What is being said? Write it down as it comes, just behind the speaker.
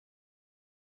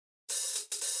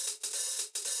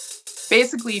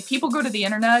basically people go to the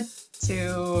internet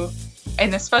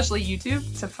and especially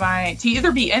YouTube, to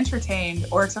either be entertained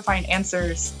or to find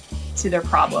answers to their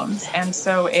problems. And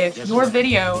so if your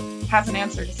video has an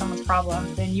answer to someone's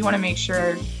problem, then you want to make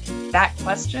sure that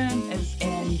question is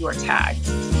in your tags.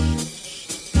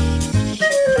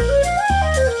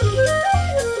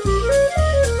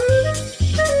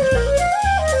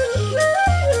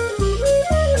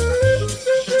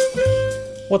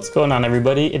 What's going on,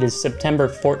 everybody? It is September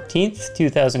 14th,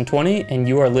 2020, and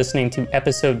you are listening to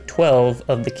episode 12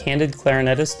 of the Candid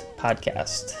Clarinetist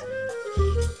podcast.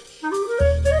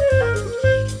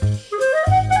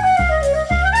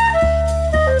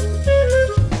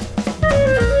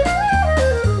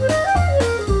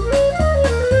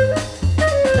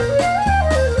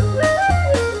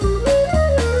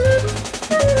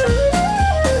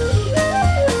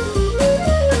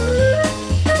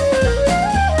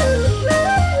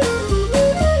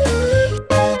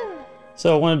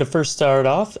 So I wanted to first start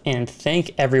off and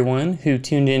thank everyone who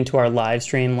tuned in to our live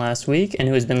stream last week and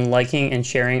who has been liking and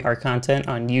sharing our content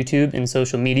on YouTube and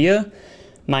social media.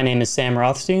 My name is Sam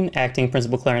Rothstein, acting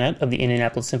principal clarinet of the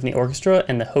Indianapolis Symphony Orchestra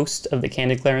and the host of the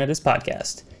Candid Clarinetist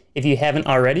podcast. If you haven't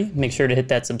already, make sure to hit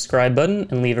that subscribe button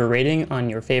and leave a rating on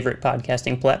your favorite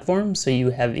podcasting platform so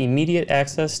you have immediate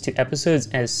access to episodes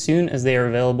as soon as they are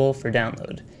available for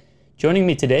download. Joining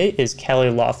me today is Callie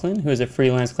Laughlin, who is a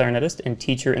freelance clarinetist and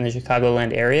teacher in the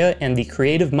Chicagoland area and the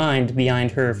creative mind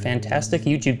behind her fantastic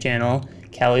YouTube channel,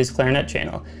 Callie's Clarinet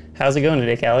Channel. How's it going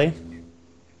today, Callie?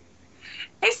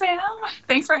 Hey, Sam.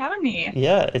 Thanks for having me.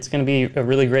 Yeah, it's going to be a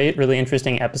really great, really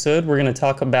interesting episode. We're going to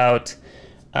talk about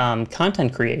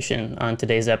content creation on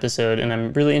today's episode, and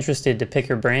I'm really interested to pick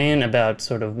her brain about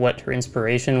sort of what her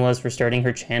inspiration was for starting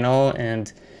her channel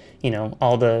and, you know,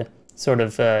 all the sort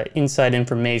of inside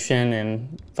information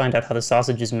and find out how the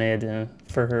sausage is made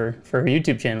for her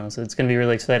YouTube channel. So it's going to be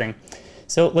really exciting.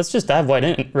 So let's just dive right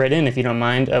in if you don't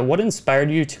mind. What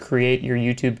inspired you to create your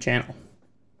YouTube channel?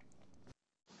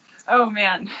 Oh,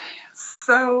 man.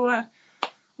 So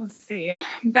let's see.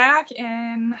 Back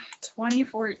in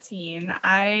 2014,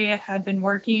 I had been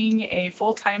working a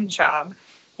full-time job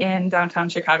in downtown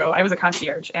Chicago. I was a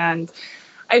concierge, and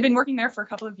I'd been working there for a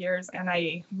couple of years, and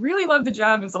I really loved the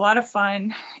job. It was a lot of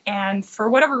fun. And for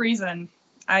whatever reason,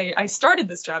 I started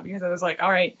this job because I was like, all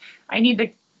right,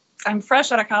 I'm fresh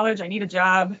out of college. I need a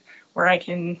job where I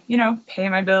can, pay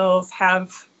my bills,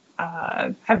 have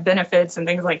benefits and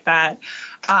things like that.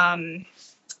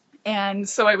 And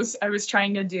so I was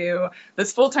trying to do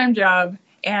this full-time job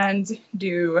and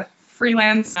do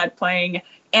freelance at playing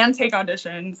and take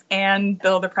auditions and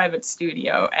build a private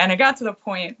studio. And it got to the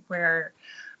point where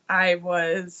I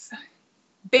was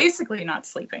basically not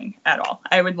sleeping at all.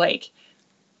 I would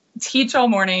teach all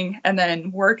morning and then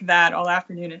work that all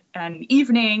afternoon and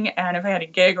evening. And if I had a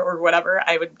gig or whatever,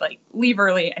 I would leave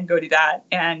early and go do that.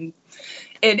 And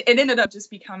it ended up just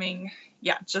becoming,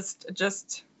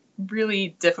 just really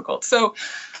difficult. So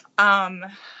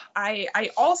I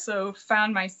also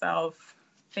found myself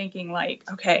thinking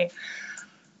okay,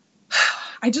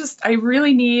 I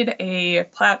really need a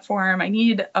platform. I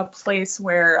need a place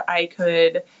where I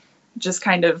could just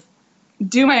kind of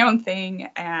do my own thing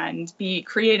and be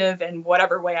creative in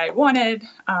whatever way I wanted.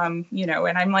 And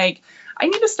I'm like, I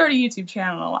need to start a YouTube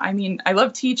channel. I mean, I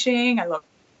love teaching, I love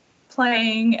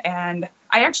playing, and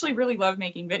I actually really love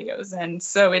making videos. And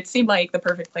so it seemed like the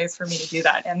perfect place for me to do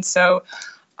that. And so,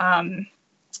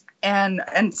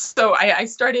 so I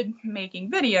started making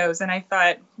videos, and I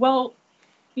thought, well,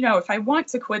 if I want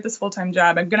to quit this full-time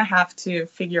job, I'm going to have to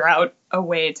figure out a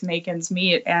way to make ends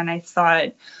meet. And I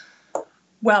thought,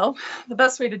 well, the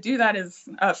best way to do that is,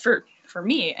 for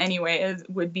me anyway,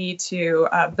 would be to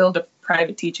build a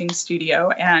private teaching studio.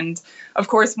 And of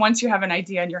course, once you have an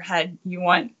idea in your head, you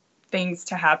want things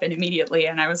to happen immediately.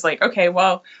 And I was like, okay,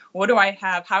 well, what do I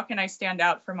have? How can I stand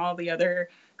out from all the other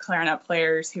clarinet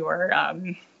players who are,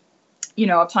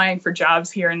 applying for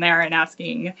jobs here and there and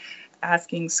asking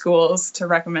schools to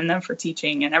recommend them for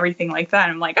teaching and everything like that.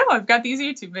 I'm like, oh, I've got these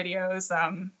YouTube videos. I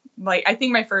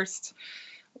think my first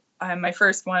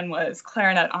one was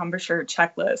clarinet embouchure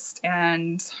checklist.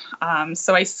 And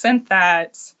so I sent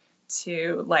that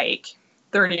to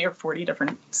 30 or 40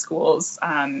 different schools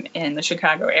in the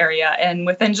Chicago area. And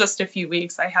within just a few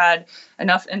weeks, I had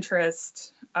enough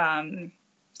interest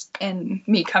in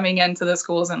me coming into the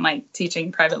schools and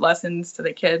teaching private lessons to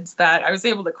the kids that I was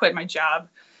able to quit my job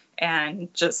and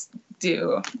just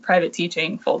do private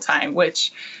teaching full time,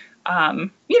 which, I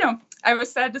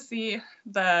was sad to see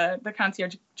the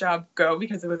concierge job go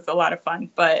because it was a lot of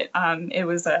fun, but it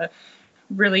was a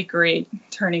really great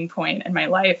turning point in my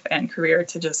life and career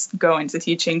to just go into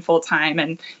teaching full time.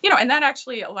 And, and that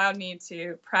actually allowed me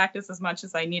to practice as much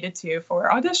as I needed to for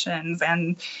auditions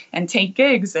and take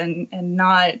gigs and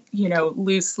not,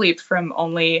 lose sleep from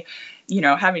only,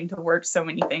 having to work so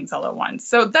many things all at once.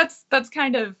 So that's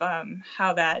kind of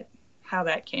how that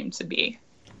came to be.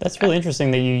 That's really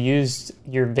interesting that you used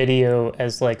your video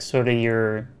as like sort of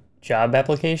your job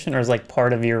application or as like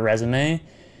part of your resume.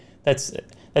 That's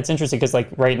interesting because like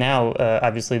right now,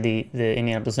 obviously the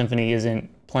Indianapolis Symphony isn't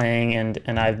playing,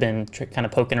 and I've been kind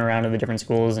of poking around in the different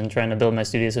schools and trying to build my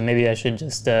studio. So maybe I should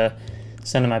just send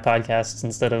them my podcasts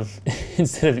instead of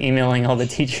emailing all the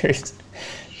teachers.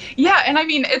 Yeah, and I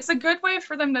mean, it's a good way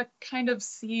for them to kind of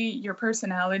see your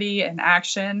personality in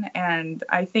action, and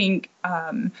I think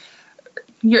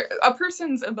a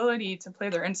person's ability to play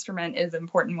their instrument is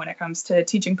important when it comes to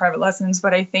teaching private lessons,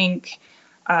 but I think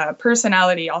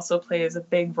personality also plays a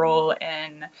big role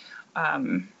in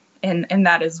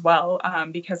that as well,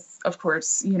 because of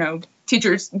course,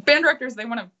 teachers, band directors, they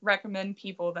want to recommend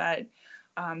people that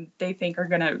they think are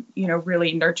going to,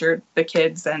 really nurture the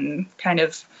kids and kind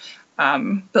of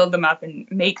build them up and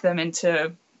make them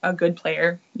into a good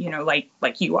player,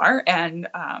 like you are. And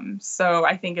so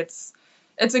I think it's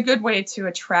a good way to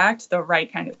attract the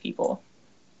right kind of people.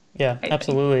 Yeah,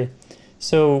 absolutely.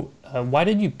 So why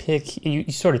did you pick,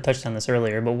 you sort of touched on this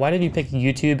earlier, but why did you pick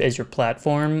YouTube as your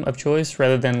platform of choice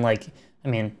rather than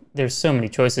there's so many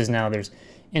choices now. There's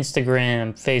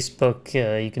Instagram, Facebook,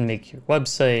 you can make your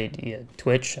website,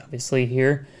 Twitch, obviously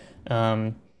here.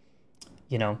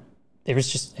 There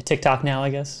was just a TikTok now, I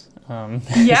guess.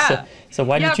 Yeah. So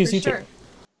why did you choose YouTube? Sure.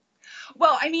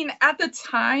 Well, I mean, at the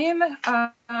time,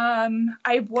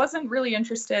 I wasn't really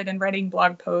interested in writing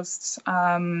blog posts.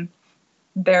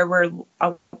 There were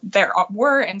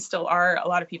and still are a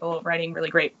lot of people writing really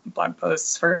great blog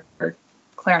posts for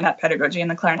clarinet pedagogy in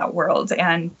the clarinet world.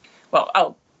 And, well,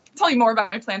 I'll tell you more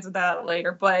about my plans with that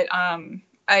later. But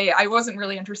I wasn't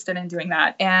really interested in doing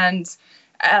that. And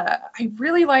I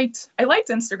liked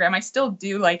Instagram. I still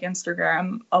do like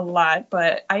Instagram a lot,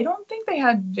 but I don't think they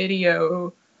had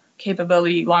video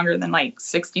capability longer than like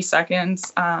 60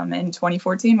 seconds in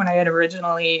 2014 when I had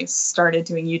originally started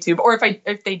doing YouTube, or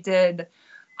if they did,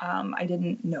 I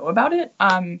didn't know about it.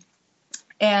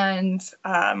 And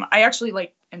I actually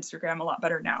like Instagram a lot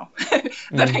better now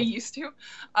than I used to.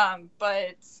 And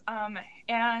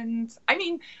I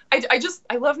mean,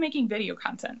 I love making video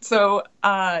content. So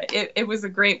it was a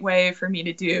great way for me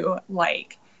to do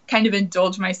like kind of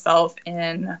indulge myself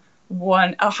in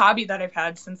a hobby that I've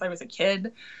had since I was a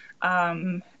kid.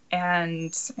 And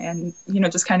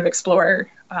just kind of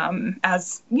explore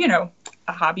as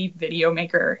a hobby video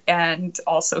maker, and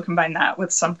also combine that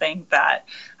with something that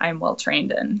I'm well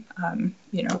trained in,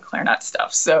 clarinet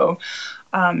stuff. So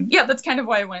that's kind of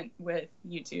why I went with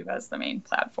YouTube as the main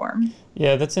platform.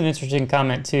 Yeah, that's an interesting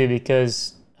comment too,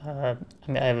 because I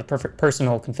have a perfect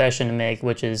personal confession to make,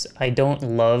 which is I don't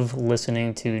love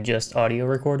listening to just audio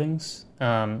recordings.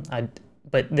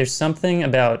 But there's something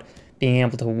about being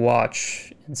able to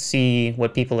watch and see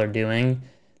what people are doing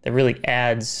that really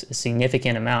adds a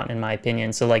significant amount, in my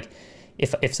opinion. So like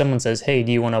if someone says, hey,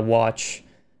 do you want to watch,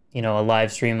 a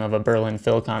live stream of a Berlin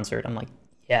Phil concert? I'm like,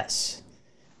 yes.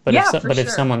 But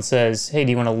if someone says, hey, do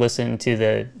you want to listen to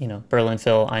the, Berlin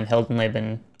Phil Ein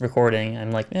Heldenleben recording? I'm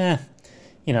like,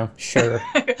 sure.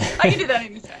 I can do that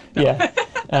anytime. No. Yeah.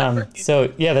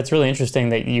 So yeah, that's really interesting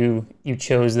that you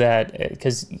chose that,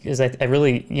 because I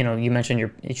really, you mentioned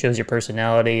it shows your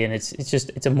personality, and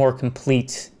it's a more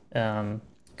complete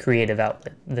creative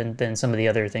outlet than some of the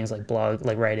other things like blog,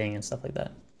 like writing and stuff like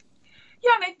that.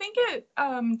 Yeah, and I think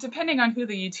it, depending on who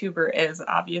the YouTuber is,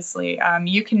 obviously,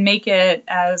 you can make it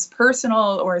as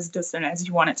personal or as distant as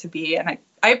you want it to be, and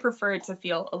I prefer it to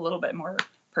feel a little bit more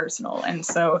personal, and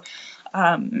so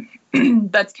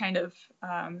that's kind of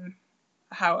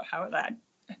how that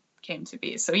came to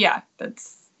be. So yeah,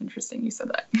 that's interesting you said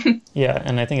that. Yeah,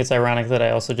 and I think it's ironic that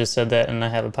I also just said that, and I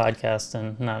have a podcast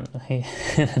and not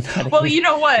well, you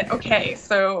know what? Okay,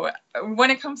 so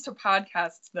when it comes to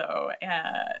podcasts, though,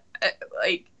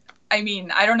 I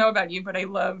don't know about you, but I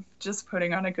love just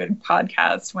putting on a good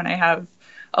podcast when I have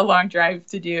a long drive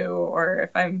to do, or if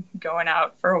I'm going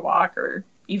out for a walk, or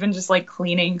even just like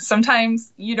cleaning.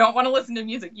 Sometimes you don't want to listen to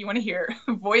music. You want to hear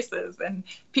voices and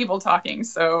people talking.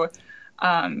 So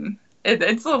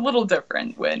it's a little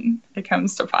different when it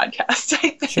comes to podcasts, I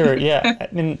think. Sure, yeah. I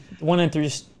mean, the one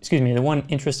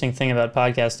interesting thing about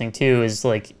podcasting too is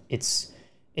like it's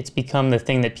become the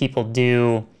thing that people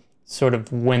do sort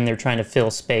of when they're trying to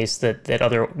fill space that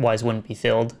otherwise wouldn't be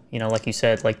filled. Like you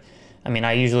said, like I mean,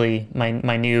 I usually,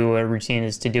 my new routine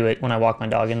is to do it when I walk my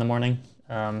dog in the morning.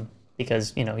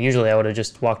 Because, usually I would have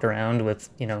just walked around with,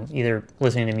 either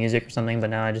listening to music or something, but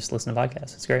now I just listen to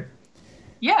podcasts. It's great.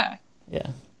 Yeah.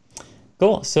 Yeah.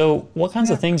 Cool. So what kinds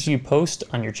Yeah. of things do you post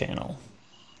on your channel?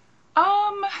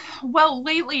 Well,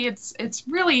 lately it's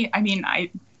really, I mean,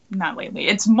 not lately.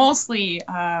 It's mostly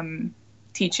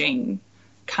teaching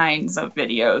kinds of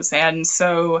videos. And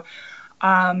so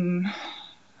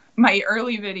my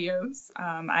early videos,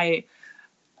 I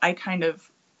kind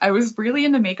of I was really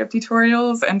into makeup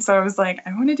tutorials, and so I was like,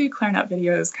 I want to do clarinet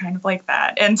videos kind of like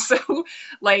that. And so,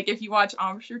 like, if you watch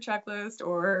Embouchure Checklist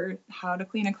or How to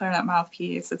Clean a Clarinet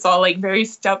Mouthpiece, it's all like very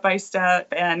step by step.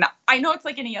 And I know it's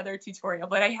like any other tutorial,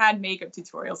 but I had makeup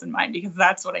tutorials in mind because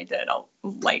that's what I did.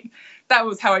 That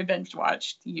was how I binge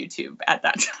watched YouTube at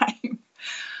that time.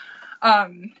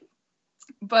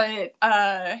 But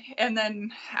and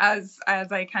then as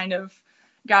I kind of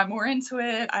got more into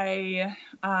it, I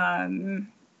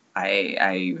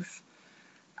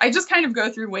just kind of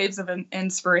go through waves of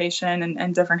inspiration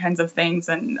and different kinds of things.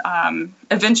 And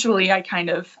eventually I kind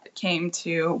of came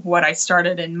to what I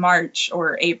started in March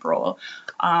or April,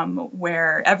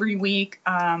 where every week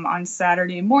on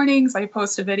Saturday mornings, I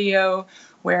post a video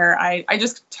where I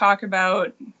just talk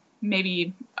about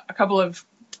maybe a couple of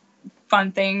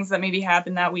fun things that maybe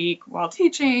happened that week while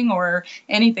teaching or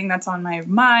anything that's on my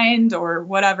mind or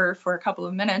whatever for a couple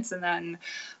of minutes. And then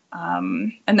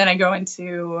I go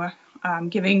into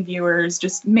giving viewers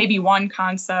just maybe one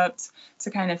concept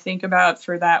to kind of think about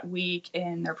for that week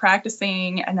in their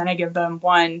practicing. And then I give them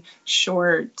one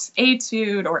short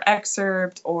etude or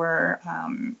excerpt or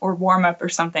warm up or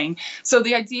something. So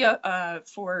the idea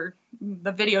for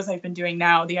the videos I've been doing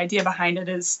now, the idea behind it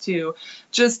is to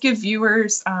just give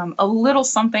viewers a little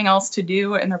something else to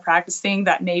do in their practicing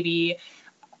that maybe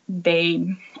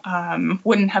they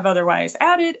wouldn't have otherwise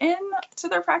added in to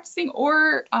their practicing,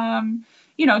 or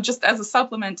just as a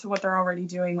supplement to what they're already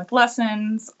doing with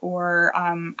lessons. Or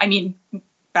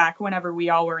back whenever we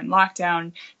all were in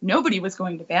lockdown, nobody was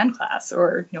going to band class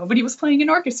or nobody was playing in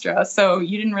orchestra, so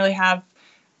you didn't really have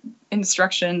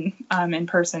instruction in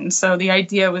person. So the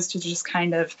idea was to just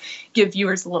kind of give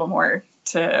viewers a little more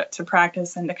to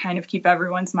practice and to kind of keep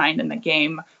everyone's mind in the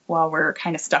game while we're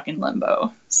kind of stuck in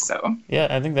limbo. So yeah,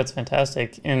 I think that's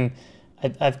fantastic. And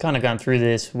I've kind of gone through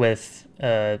this with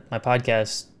my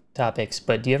podcast topics,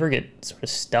 but do you ever get sort of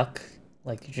stuck?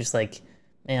 Like you're just like,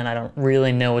 man, I don't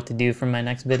really know what to do for my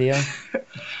next video?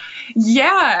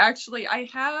 Yeah, actually I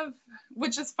have,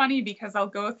 which is funny because I'll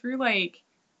go through like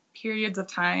periods of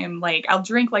time, like I'll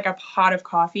drink like a pot of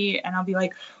coffee and I'll be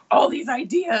like, all these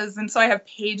ideas. And so I have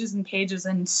pages and pages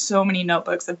and so many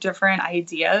notebooks of different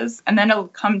ideas. And then it'll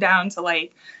come down to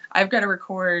like, I've got to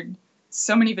record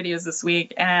so many videos this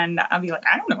week, and I'll be like,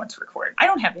 I don't know what to record. I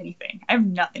don't have anything. I have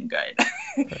nothing good.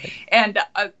 Right. And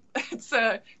it's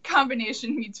a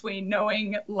combination between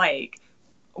knowing like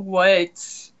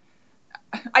what,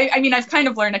 I mean, I've kind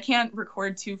of learned I can't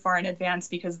record too far in advance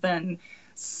because then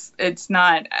it's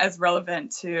not as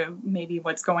relevant to maybe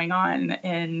what's going on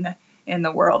in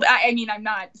the world. I mean, I'm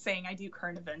not saying I do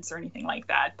current events or anything like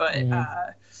that, but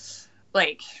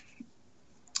like,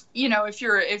 if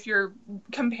you're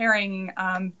comparing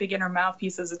beginner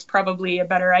mouthpieces, it's probably a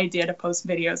better idea to post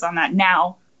videos on that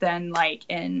now than like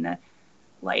in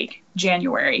like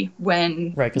January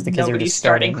when right, because the kids nobody's are just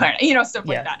starting clarinet, stuff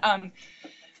like that.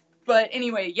 But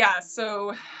anyway, yeah,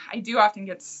 so I do often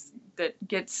get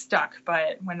stuck,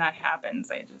 but when that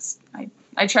happens,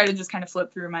 I try to just kind of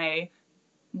flip through my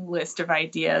list of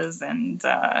ideas and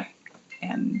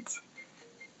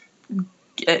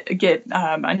get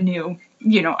a new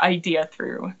idea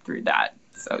through that.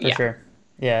 So for sure,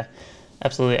 yeah,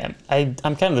 absolutely. I'm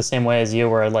kind of the same way as you,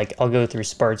 where like I'll go through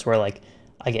spurts where like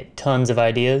I get tons of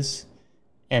ideas,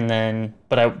 and then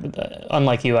but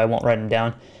unlike you, I won't write them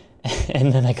down.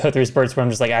 And then I go through spurts where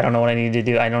I'm just like, I don't know what I need to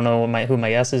do. I don't know who my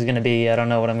guest is going to be. I don't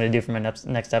know what I'm going to do for my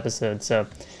next episode. So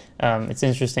it's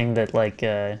interesting that like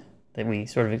that we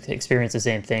sort of experience the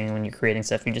same thing when you're creating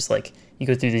stuff. You just like you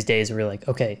go through these days where you're like,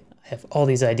 okay, I have all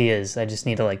these ideas. I just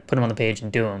need to like put them on the page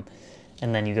and do them.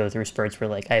 And then you go through spurts where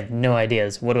like I have no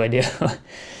ideas. What do I do?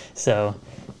 So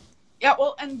yeah,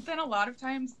 well, and then a lot of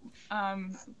times,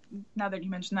 now that you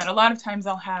mentioned that, a lot of times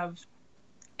I'll have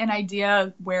an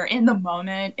idea where in the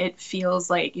moment it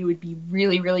feels like it would be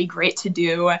really, really great to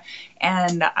do.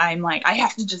 And I'm like, I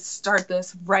have to just start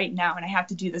this right now and I have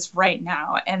to do this right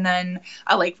now. And then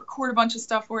I like record a bunch of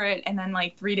stuff for it. And then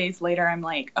like 3 days later, I'm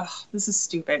like, oh, this is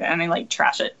stupid. And I like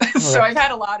trash it. So I've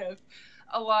had a lot of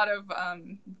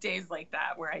days like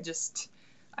that where I just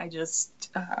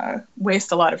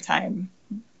waste a lot of time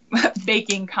not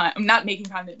making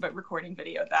content, but recording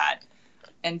video that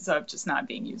ends up just not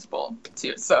being usable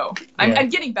too. So Yeah. I'm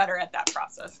getting better at that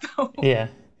process though. Yeah.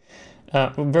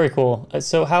 Very cool.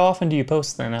 So how often do you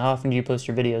post then? How often do you post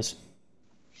your videos?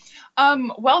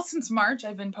 Well, since March,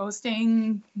 I've been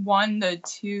posting 1 to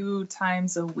 2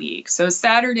 times a week. So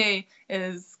Saturday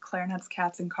is clarinets,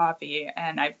 cats, and coffee,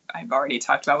 and I've already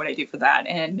talked about what I do for that.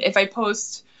 And if I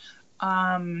post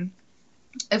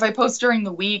during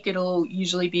the week, it'll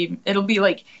be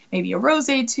like maybe a rose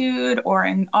etude, or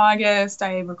in August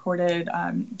I recorded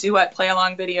duet play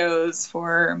along videos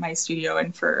for my studio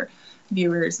and for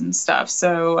viewers and stuff.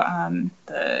 So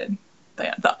the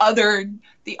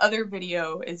other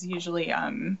video is usually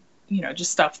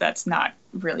just stuff that's not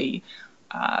really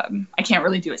I can't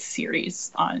really do a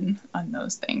series on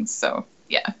those things. So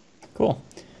yeah. Cool.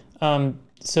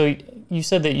 So you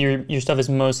said that your stuff is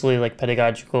mostly like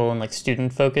pedagogical and like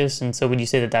student focused, and so would you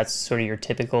say that that's sort of your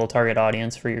typical target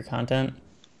audience for your content?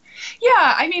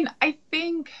 Yeah, I mean, I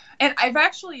think, and I've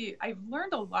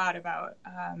learned a lot about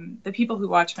the people who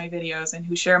watch my videos and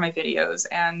who share my videos,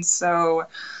 and so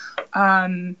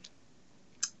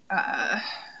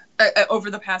over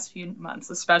the past few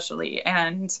months, especially,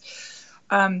 and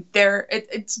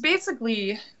it's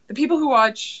basically the people who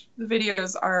watch the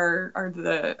videos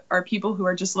are people who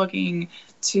are just looking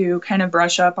to kind of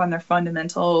brush up on their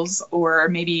fundamentals, or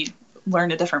maybe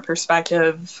learn a different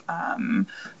perspective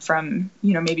from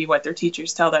maybe what their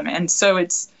teachers tell them. And so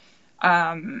it's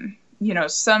some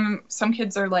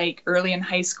kids are like early in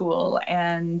high school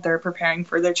and they're preparing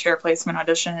for their chair placement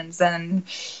auditions, and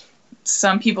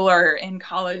some people are in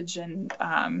college and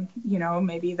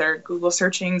maybe they're Google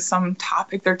searching some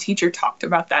topic their teacher talked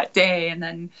about that day, and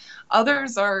then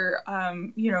others are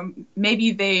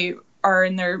maybe they are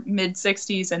in their mid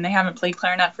 60s and they haven't played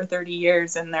clarinet for 30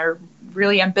 years and they're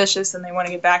really ambitious and they want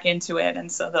to get back into it,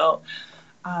 and so they'll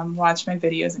watch my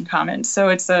videos and comment. So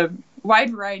it's a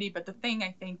wide variety, but the thing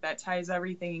I think that ties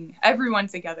everyone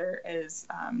together is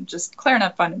just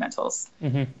clarinet fundamentals.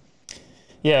 Mm-hmm.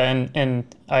 Yeah,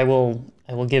 and I will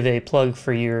give a plug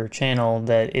for your channel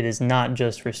that it is not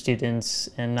just for students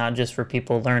and not just for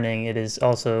people learning. It is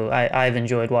also I've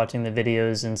enjoyed watching the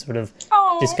videos and sort of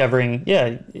discovering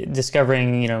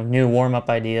new warm-up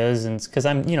ideas, and because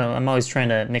I'm always trying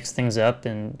to mix things up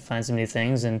and find some new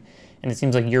things, and it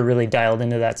seems like you're really dialed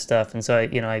into that stuff, and so I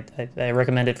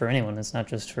recommend it for anyone. It's not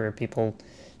just for people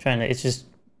it's just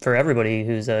for everybody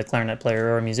who's a clarinet player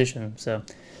or a musician. So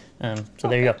there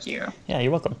you go. Thank you. Yeah,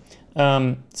 you're welcome.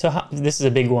 This is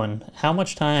a big one. How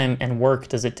much time and work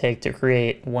does it take to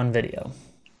create one video?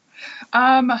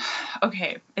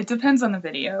 Okay, it depends on the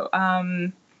video.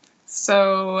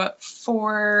 So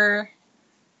for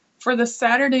the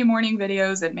Saturday morning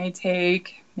videos, it may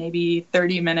take maybe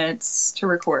 30 minutes to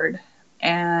record,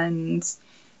 and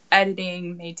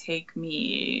editing may take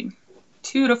me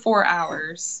 2 to 4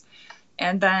 hours.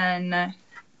 And then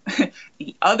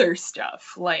the other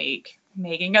stuff, like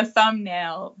making a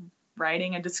thumbnail,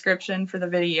 writing a description for the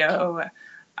video,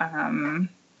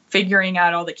 figuring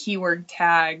out all the keyword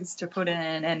tags to put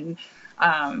in, and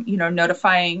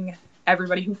notifying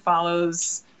everybody who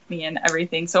follows me and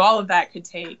everything. So all of that could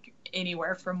take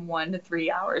anywhere from 1 to 3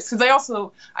 hours, because I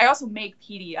also make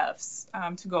PDFs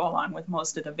to go along with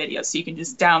most of the videos, so you can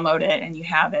just download it and you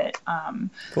have it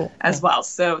cool. as well.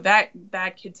 So that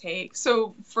could take,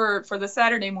 so for the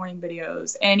Saturday morning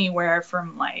videos, anywhere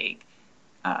from like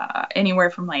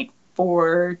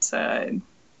 4 to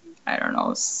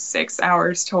 6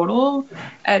 hours total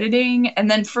editing.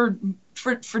 And then for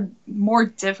more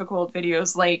difficult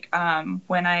videos, like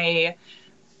when I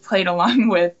played along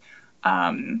with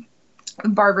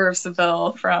Barber of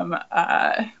Seville from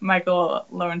Michael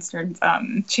Lowenstern's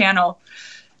channel,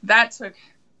 that took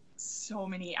so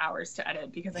many hours to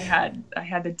edit, because I had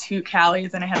the 2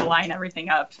 Callies and I had to line everything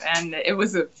up, and it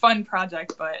was a fun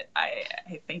project, but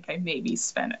I think I maybe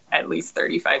spent at least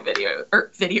 35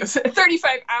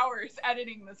 hours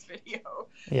editing this video.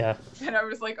 Yeah. And I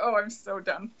was like, oh, I'm so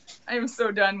done. I am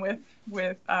so done with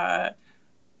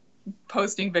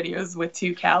posting videos with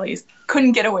 2 Callies.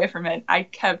 Couldn't get away from it. I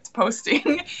kept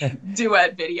posting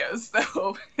duet videos.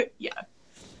 So yeah.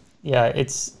 Yeah,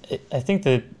 I think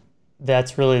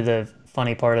that's really the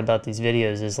funny part about these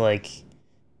videos is like,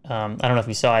 I don't know if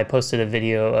you saw, I posted a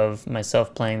video of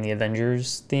myself playing the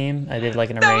Avengers theme. I did like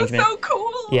an arrangement. That was so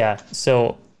cool. Yeah,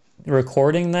 so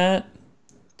recording that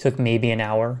took maybe an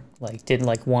hour. Like did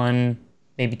like 1,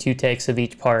 maybe 2 takes of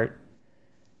each part.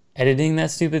 Editing that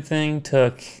stupid thing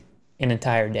took an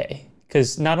entire day,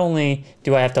 because not only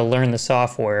do I have to learn the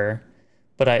software,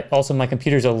 but I also, my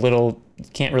computer's a little,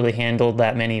 can't really handle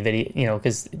that many video,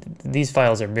 because these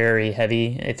files are very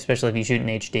heavy, especially if you shoot in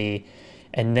HD,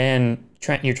 and then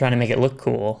you're trying to make it look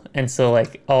cool. And so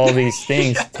like all these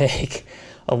things take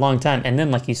a long time. And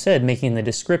then like you said, making the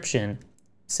description,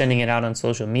 sending it out on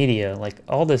social media, like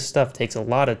all this stuff takes a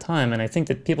lot of time. And I think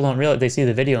that people don't realize, they see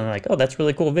the video and they're like, oh, that's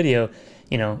really cool video,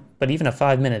 but even a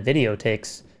 5-minute video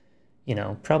takes,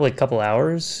 probably a couple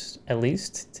hours at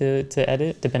least to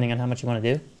edit, depending on how much you want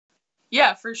to do.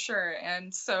 Yeah, for sure.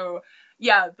 And so,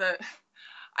 yeah,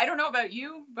 I don't know about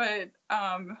you, but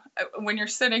when you're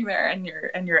sitting there and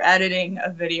you're editing a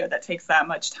video that takes that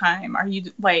much time, are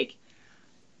you like,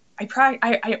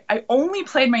 I only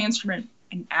played my instrument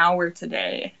an hour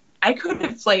today. I could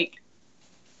have like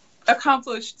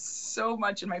accomplished so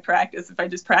much in my practice if I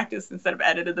just practiced instead of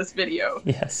edited this video.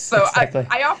 Yes. So exactly.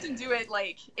 I often do it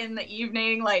like in the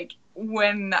evening, like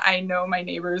when I know my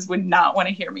neighbors would not want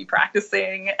to hear me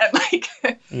practicing, and like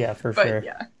yeah, for but, sure.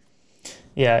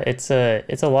 Yeah, it's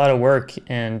a lot of work.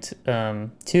 And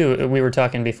too, we were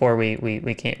talking before we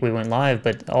went live,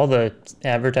 but all the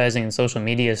advertising and social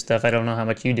media stuff, I don't know how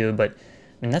much you do, but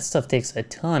I mean, that stuff takes a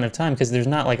ton of time because there's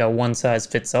not like a one size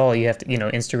fits all. You have to,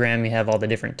 Instagram, you have all the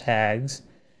different tags,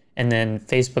 and then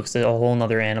Facebook's a whole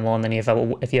nother animal. And then if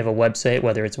you have a website,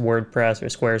 whether it's WordPress or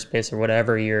Squarespace or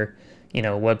whatever your,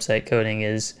 website coding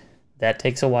is, that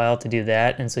takes a while to do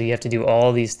that. And so you have to do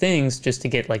all these things just to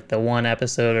get like the one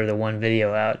episode or the one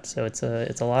video out. So it's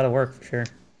a lot of work for sure.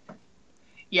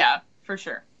 Yeah, for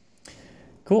sure.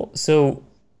 Cool. So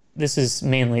this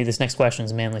next question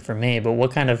is mainly for me, but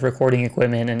what kind of recording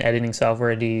equipment and editing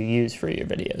software do you use for your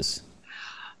videos?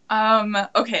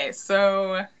 Okay,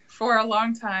 so for a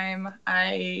long time,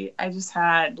 I just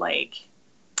had like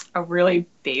a really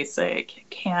basic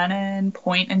Canon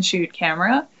point and shoot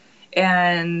camera,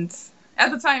 and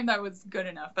at the time that was good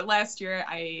enough. But last year,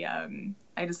 I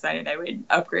decided I would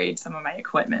upgrade some of my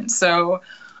equipment. So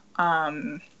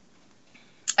I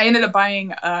ended up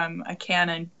buying a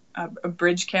Canon a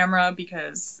bridge camera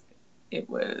because it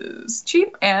was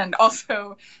cheap, and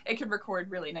also it could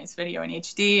record really nice video in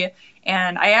HD.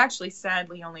 And I actually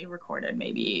sadly only recorded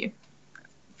maybe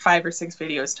 5 or 6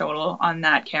 videos total on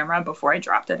that camera before I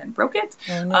dropped it and broke it.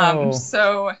 Oh, no.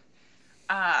 So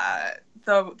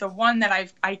the one that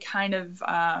I kind of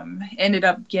ended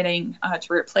up getting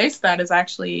to replace that is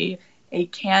actually a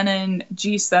Canon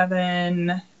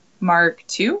G7 Mark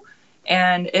II.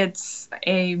 And it's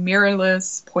a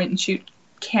mirrorless point and shoot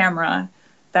camera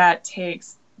that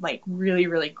takes like really,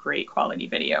 really great quality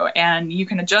video. And you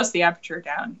can adjust the aperture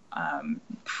down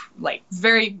like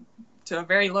to a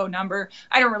very low number.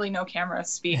 I don't really know camera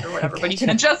speed or whatever, but you can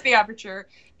adjust the aperture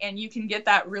and you can get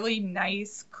that really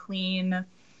nice, clean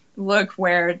look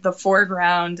where the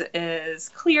foreground is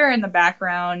clear and the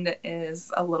background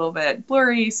is a little bit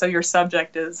blurry. So your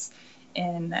subject is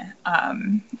in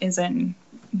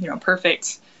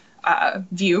perfect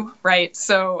view, right?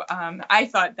 So I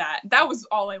thought that was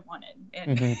all I wanted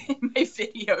in, in my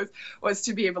videos, was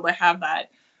to be able to have that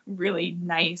really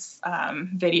nice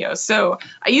video. So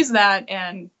I use that,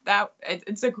 and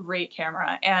it's a great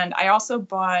camera. And I also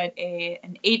bought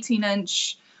an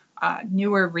 18-inch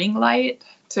newer ring light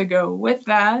to go with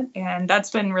that, and that's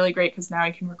been really great because now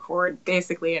I can record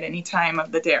basically at any time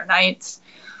of the day or night.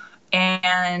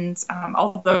 And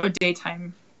although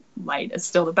daytime light is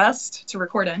still the best to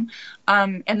record in.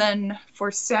 And then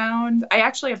for sound, I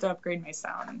actually have to upgrade my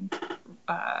sound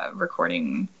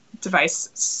recording device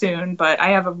soon, but I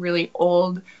have a really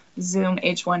old Zoom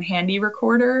H1 handy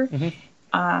recorder.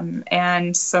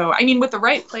 And so, I mean, with the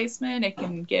right placement, it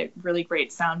can get really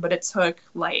great sound, but it took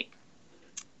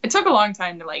a long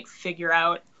time to like figure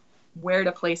out where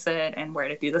to place it and where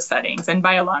to do the settings. And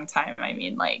by a long time, I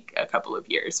mean like a couple of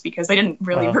years, because I didn't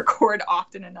really record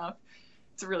often enough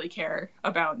to really care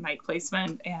about mic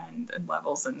placement and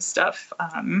levels and stuff.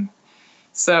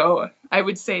 So I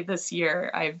would say this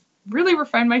year I've really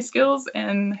refined my skills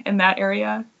in that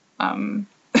area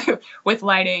with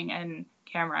lighting and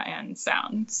camera and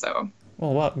sound. So.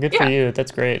 Well, wow, good for you.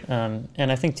 That's great. And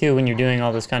I think too, when you're doing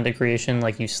all this content creation,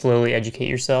 like you slowly educate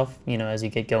yourself, as you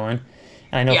get going.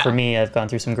 And I know for me, I've gone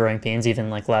through some growing pains. Even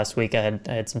like last week, I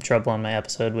had some trouble on my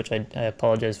episode, which I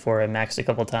apologize for. I maxed a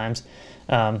couple of times,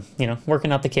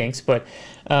 working out the kinks. But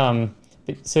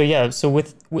so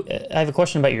I have a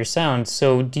question about your sound.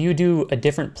 So do you do a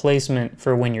different placement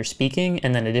for when you're speaking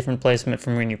and then a different placement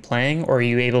from when you're playing, or are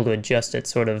you able to adjust it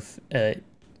sort of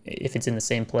if it's in the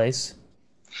same place?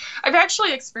 I've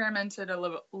actually experimented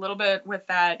a little bit with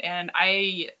that, and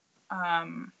I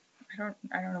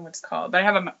I don't know what it's called, but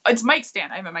it's mic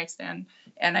stand. I have a mic stand,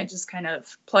 and I just kind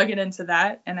of plug it into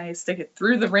that, and I stick it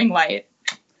through the ring light,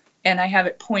 and I have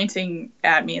it pointing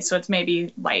at me, so it's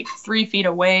maybe like 3 feet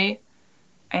away.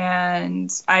 And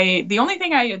the only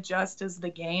thing I adjust is the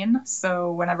gain.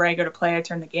 So whenever I go to play, I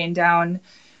turn the gain down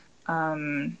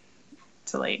to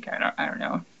like I don't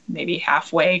know, maybe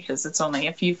halfway, because it's only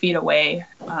a few feet away.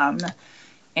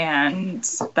 And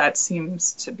that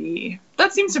seems to be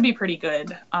pretty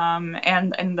good.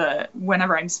 And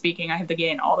whenever I'm speaking, I have the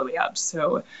gain all the way up,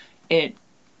 so it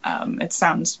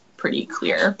sounds pretty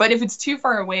clear. But if it's too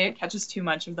far away, it catches too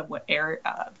much of the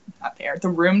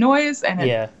room noise, and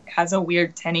it has a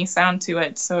weird tinny sound to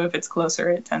it. So if it's closer,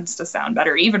 it tends to sound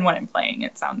better. Even when I'm playing,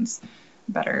 it sounds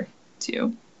better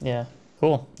too. Yeah,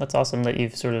 cool. That's awesome that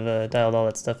you've sort of dialed all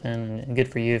that stuff in, and good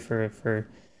for you for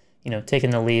taking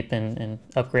the leap and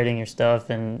upgrading your stuff.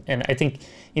 And I think,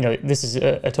 this is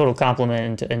a total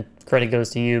compliment, and credit goes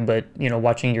to you, but,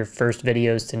 watching your first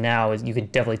videos to now, you can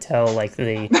definitely tell like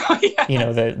the,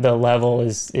 the level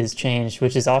is changed,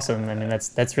 which is awesome. I mean,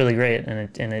 that's really great. And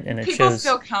it People shows.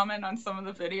 Still comment on some of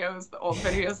the videos, the old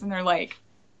videos, and they're like,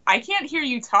 I can't hear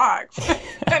you talk.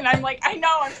 And I'm like, I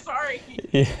know, I'm sorry.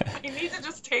 Yeah. I need to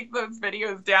just take those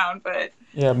videos down, but.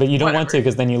 Yeah, but you don't want to,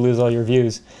 because then you lose all your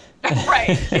views. Right,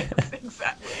 yes,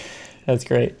 exactly. That's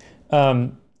great.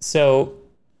 So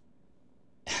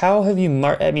how have you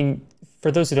I mean,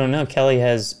 for those who don't know, Kelly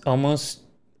has almost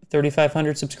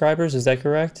 3,500 subscribers. Is that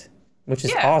correct? Which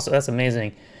is awesome. That's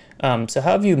amazing. So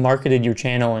how have you marketed your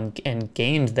channel and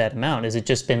gained that amount? Has it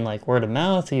just been like word of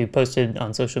mouth? Have you posted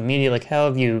on social media? Like, how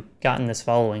have you gotten this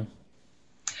following?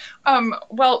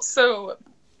 Well, so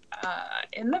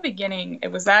in the beginning, it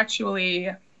was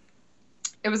actually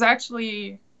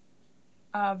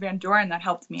Van Doren that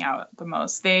helped me out the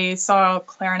most. They saw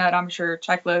clarinet embouchure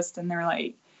checklist, and they're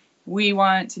like, we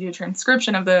want to do a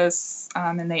transcription of this,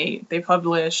 and they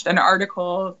published an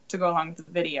article to go along with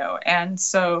the video. And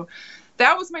so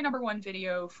that was my number one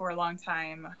video for a long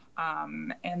time.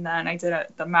 And then I did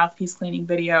the mouthpiece cleaning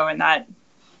video, and that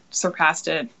surpassed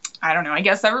it. I don't know. I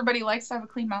guess everybody likes to have a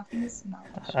clean mouthpiece. No,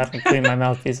 I haven't cleaned my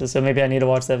mouthpieces, so maybe I need to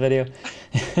watch that video.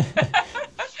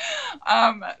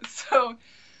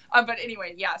 But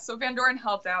anyway, yeah. So Van Doren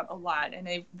helped out a lot,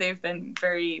 and they've been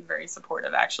very, very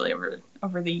supportive actually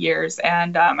over the years.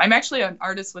 And I'm actually an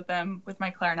artist with them, with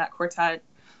my clarinet quartet.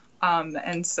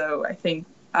 And so I think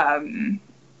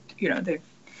they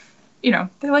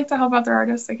like to help out their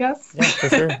artists, I guess. Yeah, for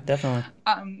sure, definitely.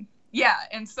 Yeah,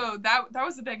 and so that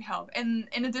was a big help. And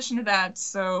in addition to that,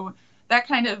 so that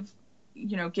kind of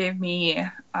gave me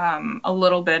a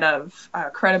little bit of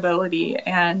credibility,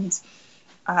 and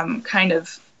kind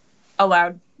of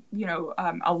allowed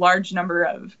a large number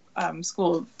of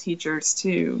school teachers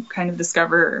to kind of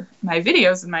discover my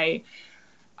videos and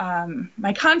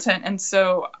my content. And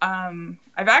so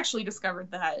I've actually discovered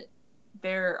that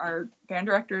there are band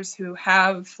directors who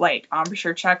have like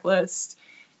embouchure checklists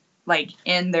like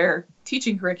in their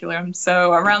teaching curriculum.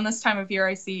 So around this time of year,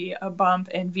 I see a bump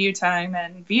in view time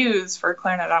and views for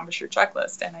clarinet embouchure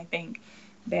checklist, and I think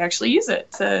they actually use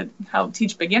it to help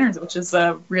teach beginners, which is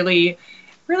a really,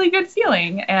 really good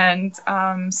feeling. And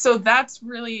so that's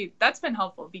been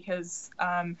helpful, because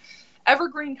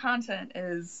evergreen content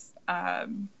is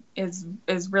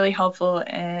really helpful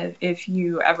if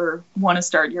you ever want to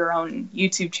start your own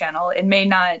YouTube channel. It may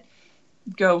not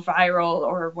go viral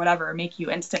or whatever, make you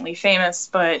instantly famous,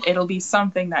 but it'll be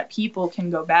something that people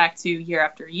can go back to year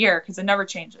after year, because it never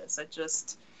changes.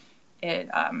 It's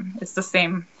the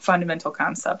same fundamental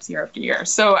concepts year after year.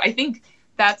 So I think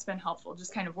that's been helpful,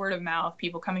 just kind of word of mouth,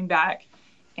 people coming back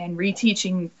and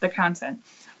reteaching the content.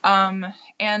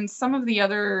 And some of the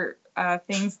other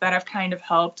things that have kind of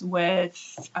helped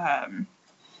with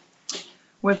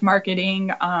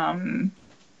marketing,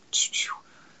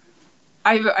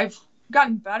 I've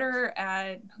gotten better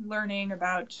at learning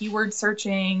about keyword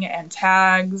searching and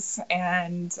tags,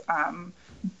 and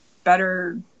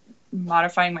better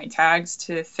modifying my tags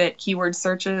to fit keyword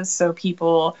searches. So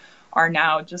people are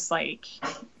now just like,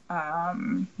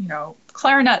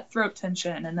 clarinet throat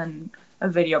tension, and then a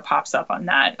video pops up on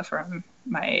that from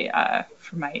my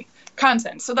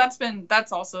content. So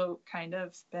that's also kind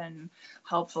of been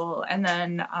helpful. And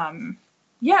then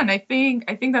and I think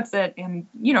that's it. And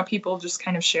people just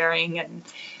kind of sharing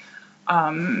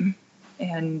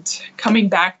and coming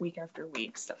back week after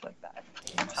week, stuff like that.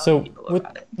 So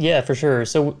yeah, for sure.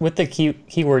 So with the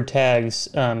keyword tags,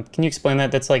 can you explain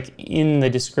that? That's like in the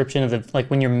description of like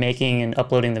when you're making and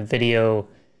uploading the video,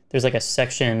 there's like a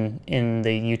section in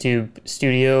the YouTube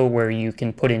studio where you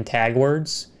can put in tag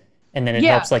words, and then it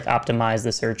helps like optimize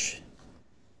the search.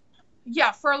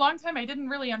 yeah, for a long time, I didn't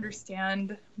really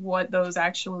understand what those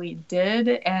actually did.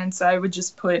 And so I would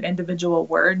just put individual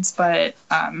words, but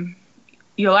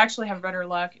you'll actually have better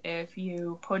luck if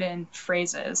you put in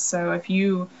phrases. So if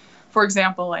you, for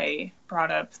example, I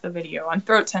brought up the video on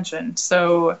throat tension.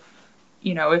 So,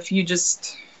 if you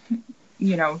just,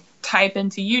 type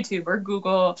into YouTube or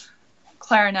Google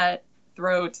clarinet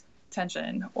throat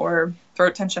tension or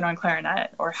throat tension on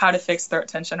clarinet or how to fix throat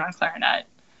tension on clarinet,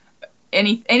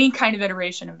 any kind of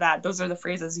iteration of that, those are the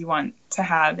phrases you want to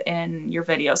have in your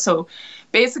video. So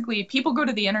basically people go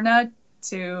to the internet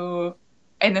to,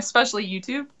 and especially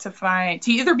YouTube, to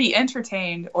either be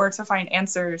entertained or to find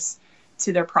answers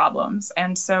to their problems.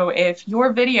 And so if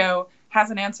your video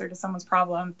has an answer to someone's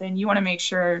problem, then you want to make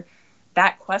sure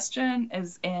that question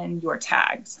is in your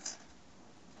tags.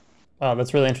 Wow,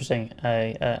 that's really interesting.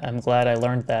 I'm glad I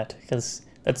learned that, because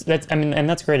that's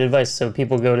great advice. So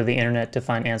people go to the internet to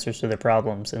find answers to their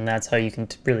problems, and that's how you can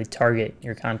really target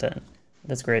your content.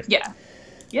 That's great. Yeah.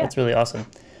 That's really awesome.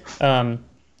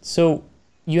 So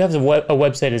you have a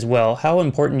website as well. How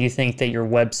important do you think that your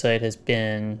website has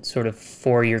been sort of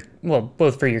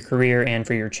both for your career and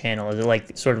for your channel? Is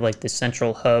it sort of like the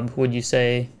central hub, would you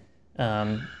say?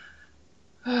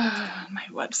 My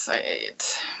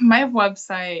website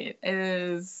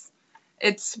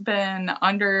it's been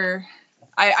under,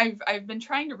 I've been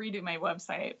trying to redo my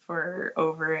website for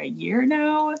over a year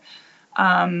now.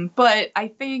 But I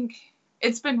think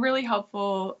it's been really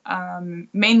helpful,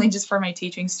 mainly just for my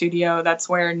teaching studio. That's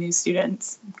where new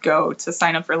students go to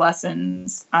sign up for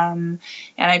lessons. And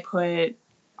I put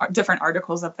different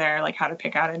articles up there, like how to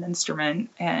pick out an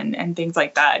instrument and things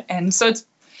like that. And so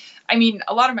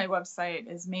a lot of my website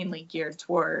is mainly geared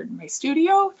toward my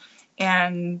studio,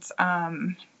 and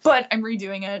but I'm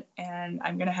redoing it, and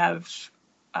I'm gonna have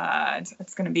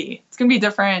it's gonna be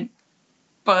different,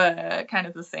 but kind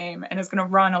of the same, and it's gonna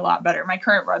run a lot better. My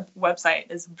current website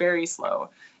is very slow,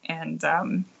 and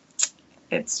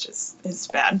it's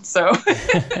bad. So,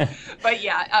 but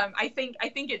yeah, I think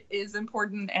it is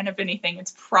important, and if anything,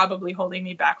 it's probably holding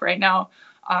me back right now.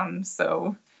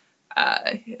 So.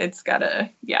 It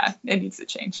needs to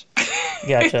change.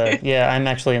 Gotcha. Yeah, I'm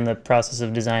actually in the process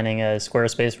of designing a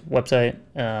Squarespace website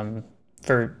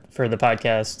for the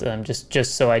podcast,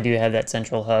 just so I do have that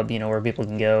central hub, where people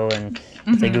can go, and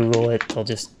if they Google it,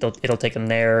 it'll take them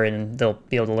there, and they'll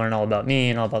be able to learn all about me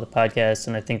and all about the podcast.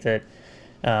 And I think that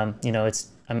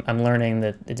I'm learning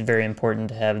that it's very important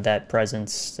to have that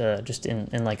presence, just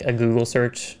in like a Google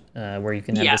search, where you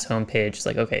can have this homepage. It's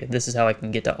like, okay, this is how I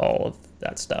can get to all of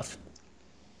that stuff.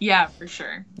 Yeah, for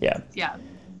sure. Yeah.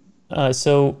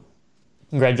 So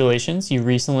congratulations. You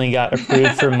recently got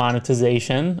approved for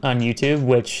monetization on YouTube,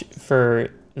 which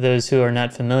for those who are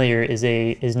not familiar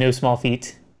is no small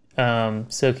feat.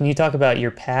 So can you talk about your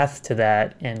path to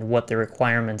that and what the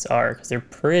requirements are? Because they're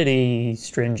pretty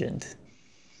stringent.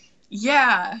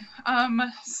 Yeah.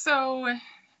 So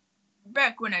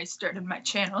back when I started my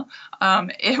channel,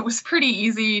 it was pretty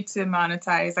easy to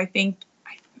monetize. I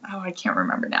can't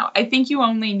remember now. I think you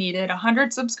only needed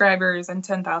 100 subscribers and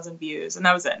 10,000 views, and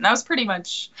that was it. And that was pretty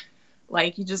much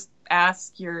like you just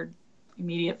ask your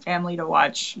immediate family to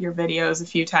watch your videos a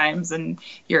few times, and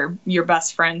your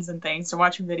best friends and things to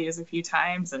watch your videos a few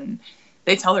times, and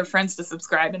they tell their friends to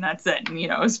subscribe, and that's it. And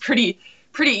it was pretty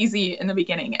easy in the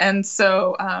beginning. And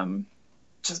so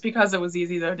just because it was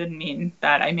easy, though, didn't mean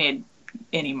that I made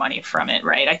any money from it,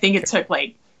 right? I think it took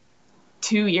like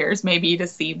 2 years maybe to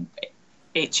see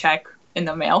a check in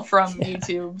the mail from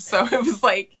YouTube. So it was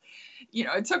like,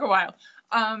 it took a while.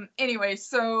 Anyway,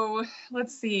 so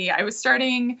let's see. I was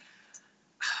starting,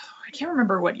 I can't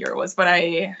remember what year it was, but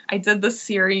I did this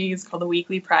series called the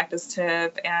Weekly Practice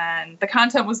Tip, and the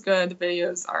content was good. The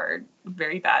videos are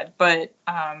very bad, but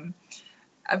I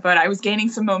was gaining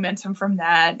some momentum from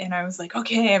that, and I was like,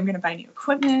 okay, I'm going to buy new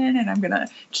equipment, and I'm going to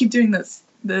keep doing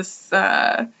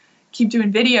keep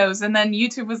doing videos. And then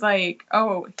YouTube was like,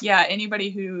 oh yeah, anybody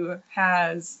who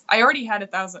has, I already had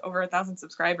over 1,000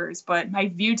 subscribers, but my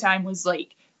view time was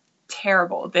like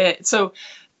terrible. So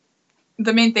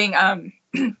the main thing,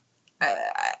 a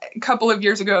couple of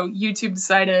years ago, YouTube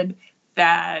decided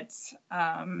that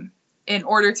in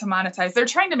order to monetize, they're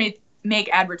trying to make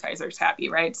advertisers happy,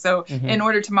 right? So in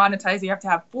order to monetize, you have to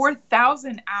have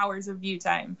 4,000 hours of view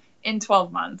time in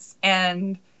 12 months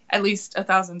and at least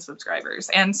 1,000 subscribers.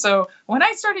 And so when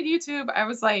I started YouTube, I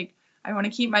was like, I want to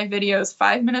keep my videos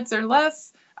 5 minutes or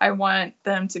less. I want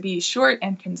them to be short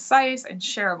and concise and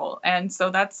shareable. And so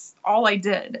that's all I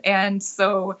did. And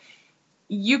so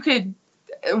you could,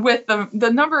 with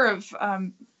the number of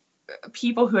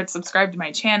people who had subscribed to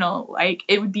my channel, like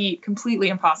it would be completely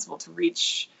impossible to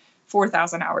reach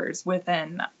 4,000 hours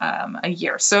within a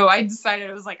year. So I decided,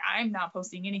 I was like, I'm not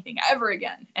posting anything ever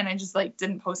again. And I just like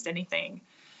didn't post anything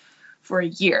for a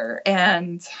year.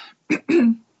 And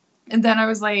and then I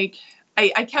was like,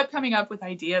 I kept coming up with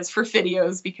ideas for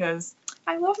videos because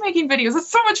I love making videos. It's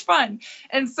so much fun.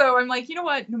 And so I'm like, you know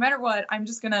what, no matter what, I'm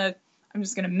just gonna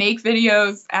make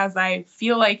videos as I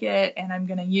feel like it, and I'm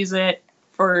gonna use it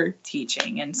for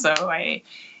teaching. And so I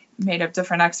made up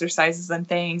different exercises and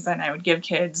things, and I would give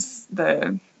kids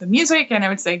the music, and I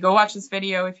would say, go watch this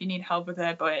video if you need help with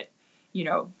it. But, you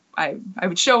know, I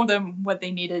would show them what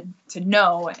they needed to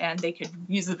know, and they could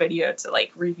use the video to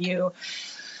like review.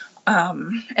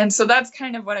 And so that's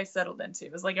kind of what I settled into.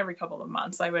 It was like every couple of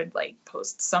months I would like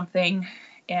post something,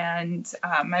 and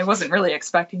I wasn't really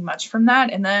expecting much from that.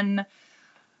 And then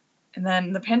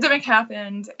the pandemic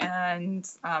happened, and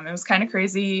it was kind of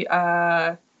crazy.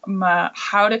 My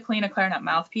how to clean a clarinet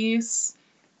mouthpiece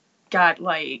got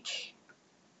like,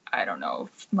 I don't know,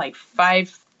 like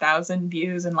 5,000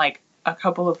 views in like a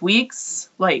couple of weeks,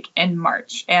 like in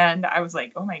March. And I was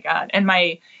like, oh my God. And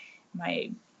my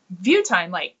view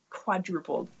time like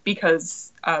quadrupled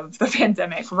because of the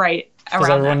pandemic, right around Because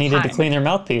everyone that needed time. to clean their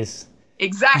mouthpiece.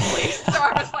 Exactly. So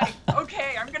I was like,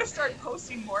 okay, I'm going to start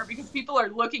posting more because people are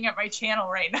looking at my channel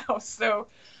right now. So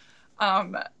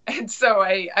and so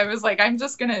I was like, I'm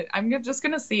just gonna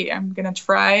see. I'm gonna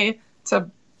try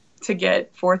to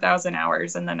get 4,000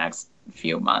 hours in the next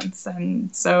few months.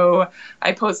 And so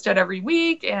I posted every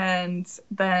week, and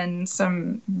then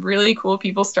some really cool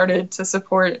people started to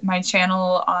support my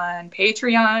channel on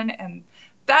Patreon, and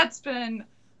that's been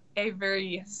a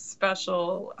very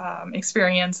special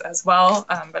experience as well.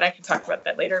 But I can talk about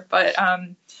that later. But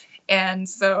and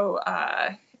so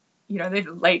you know, they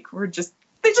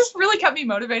just really kept me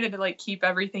motivated to like keep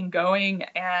everything going.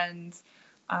 And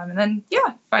then,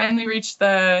 yeah, finally reached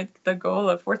the goal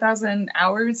of 4,000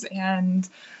 hours. And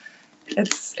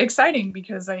it's exciting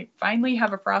because I finally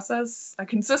have a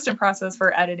consistent process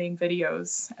for editing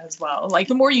videos as well. Like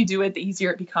the more you do it, the easier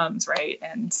it becomes, right?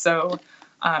 And so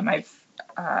I've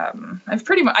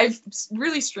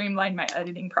really streamlined my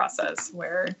editing process,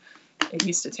 where it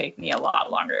used to take me a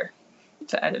lot longer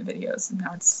to edit videos.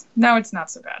 Now it's not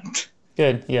so bad.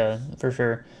 Good, yeah, for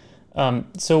sure.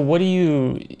 So what do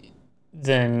you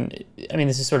then, I mean,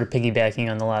 this is sort of piggybacking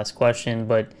on the last question,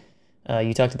 but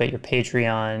you talked about your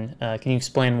Patreon. Can you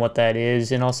explain what that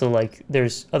is? And also, like,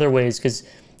 there's other ways, because,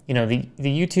 you know, the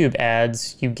YouTube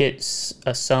ads, you get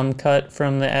a some cut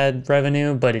from the ad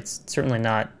revenue, but it's certainly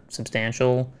not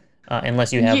substantial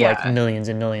unless you have like millions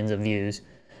and millions of views.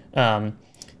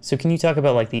 So can you talk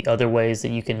about like the other ways that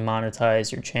you can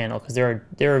monetize your channel? Because there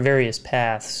are various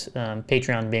paths,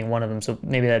 Patreon being one of them. So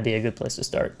maybe that'd be a good place to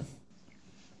start.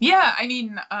 Yeah, I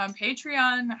mean,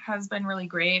 Patreon has been really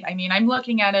great. I mean, I'm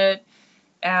looking at it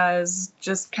as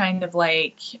just kind of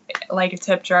like a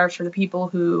tip jar for the people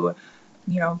who,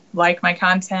 you know, like my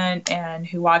content and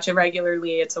who watch it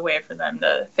regularly. It's a way for them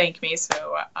to thank me.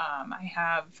 So I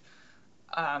have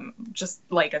just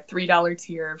like a $3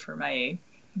 tier for my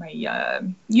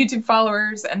YouTube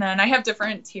followers, and then I have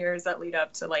different tiers that lead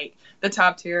up to like the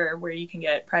top tier where you can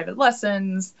get private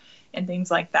lessons and things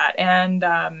like that.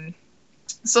 And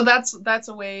so that's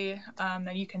a way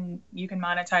that you can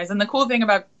monetize. And the cool thing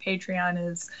about Patreon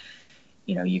is,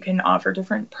 you know, you can offer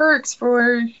different perks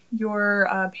for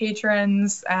your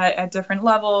patrons at different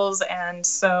levels. And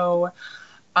so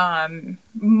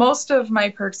most of my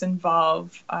perks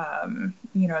involve,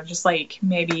 you know, just like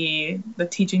maybe the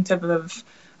teaching tip of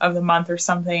the month or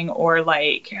something, or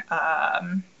like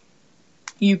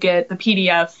you get the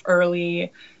PDF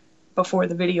early before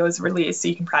the video is released, so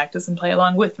you can practice and play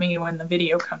along with me when the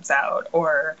video comes out,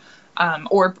 or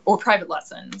private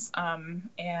lessons.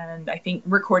 And I think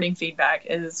recording feedback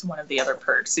is one of the other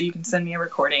perks. So you can send me a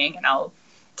recording and I'll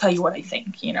tell you what I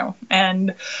think, you know.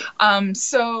 And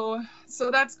so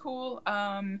that's cool.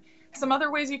 Some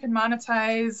other ways you can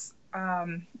monetize,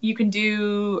 you can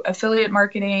do affiliate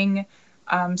marketing.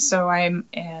 So I'm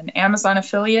an Amazon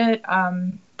affiliate.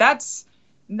 That's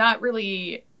not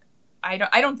really, I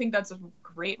don't think that's a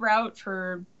great route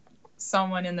for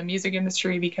someone in the music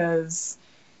industry, because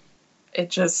it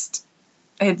just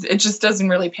doesn't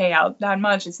really pay out that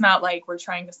much. It's not like we're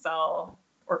trying to sell,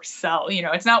 you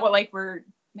know, it's not like we're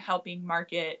helping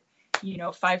market, you know,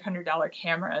 $500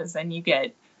 cameras and you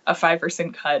get a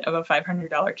 5% cut of a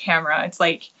 $500 camera. It's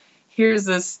like, here's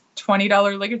this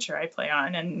 $20 ligature I play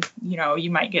on, and, you know,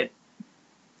 you might get,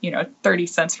 you know, 30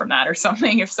 cents from that or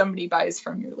something if somebody buys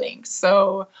from your link.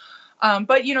 So,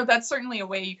 but, you know, that's certainly a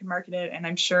way you can market it. And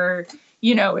I'm sure,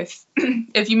 you know, if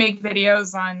you make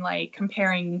videos on like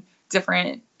comparing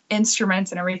different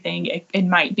instruments and everything, it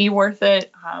might be worth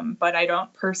it. But I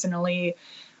don't personally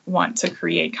want to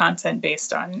create content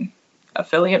based on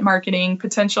affiliate marketing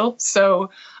potential.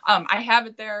 So I have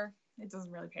it there. It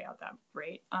doesn't really pay out that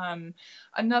great.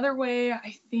 Another way,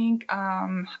 I think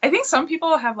some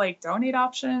people have like donate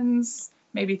options,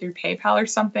 maybe through PayPal or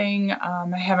something.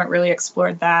 I haven't really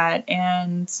explored that.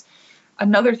 And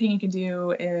another thing you can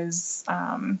do is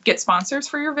get sponsors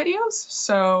for your videos.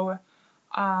 So,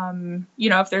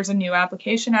 if there's a new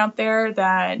application out there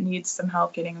that needs some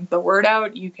help getting the word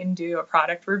out, you can do a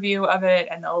product review of it,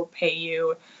 and they'll pay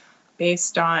you they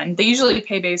usually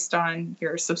pay based on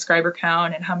your subscriber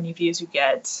count and how many views you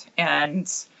get.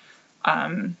 And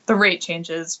the rate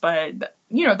changes, but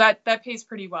that pays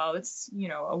pretty well. It's,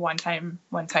 a one-time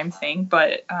thing,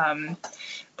 but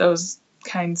those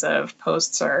kinds of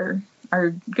posts are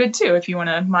good too if you want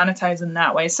to monetize in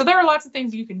that way. So there are lots of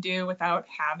things you can do without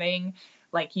having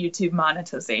like YouTube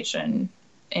monetization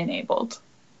enabled.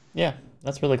 Yeah,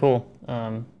 that's really cool.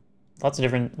 Lots of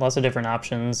different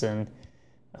options, and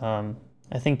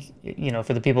I think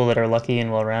for the people that are lucky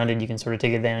and well-rounded, you can sort of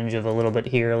take advantage of a little bit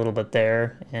here, a little bit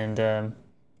there, and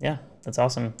yeah, that's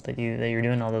awesome that you're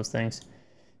doing all those things.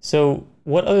 So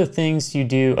what other things do you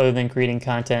do other than creating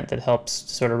content that helps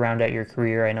to sort of round out your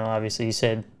career? I know obviously you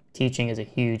said teaching is a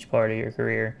huge part of your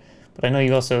career, but I know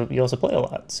you also play a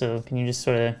lot. So can you just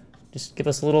sort of give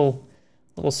us a little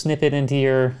snippet into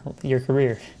your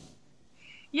career?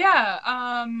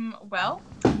 Yeah, well,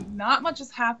 not much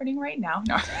is happening right now.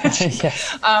 No. Yeah,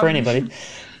 for anybody.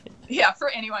 Yeah, for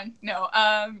anyone. No.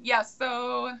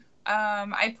 So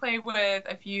I play with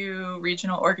a few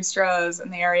regional orchestras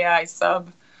in the area. I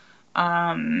sub.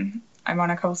 I'm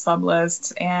on a couple sub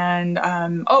lists, and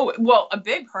a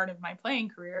big part of my playing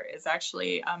career is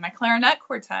actually my clarinet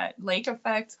quartet, Lake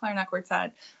Effect Clarinet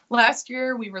Quartet. Last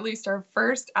year, we released our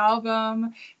first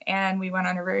album, and we went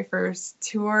on our very first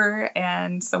tour,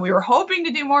 and so we were hoping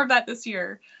to do more of that this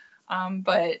year,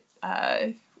 but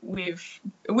we've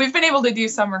been able to do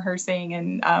some rehearsing,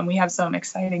 and we have some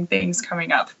exciting things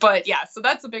coming up. But yeah, so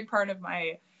that's a big part of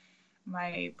my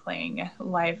playing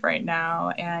life right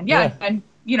now, and and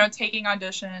taking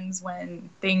auditions when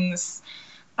things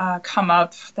come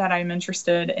up that I'm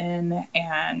interested in,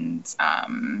 and I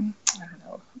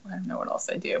don't know what else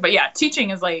I do, but yeah, teaching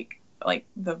is like a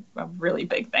really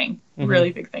big thing,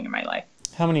 really big thing in my life.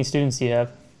 How many students do you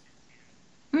have?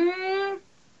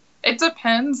 It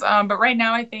depends, but right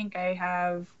now I think I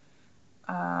have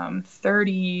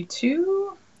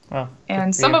 32. Wow.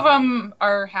 And some of them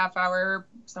are half hour,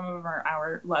 some of them are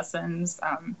hour lessons.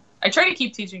 I try to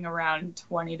keep teaching around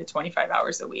 20 to 25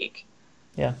 hours a week.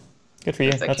 Yeah, good for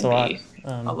you. That's a lot.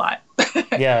 A lot.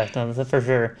 Yeah, no, for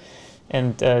sure.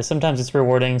 And sometimes it's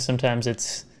rewarding, sometimes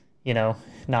it's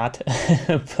not.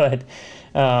 but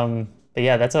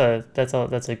yeah, that's a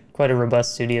quite a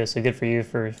robust studio. So good for you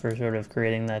for sort of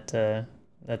creating that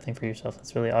thing for yourself.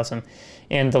 That's really awesome.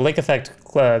 And the Lake Effect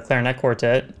Clarinet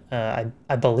Quartet,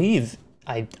 I believe,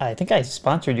 I think I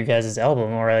sponsored you guys'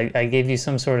 album, or I gave you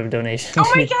some sort of donation.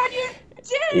 Oh my God, you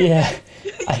did! Yeah.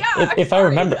 If I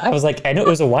remember, I was like, I know it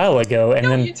was a while ago, and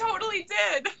then you totally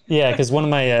did. Yeah, because one of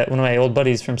my old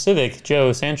buddies from Civic,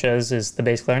 Joe Sanchez, is the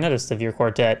bass clarinetist of your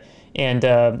quartet, and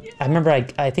I remember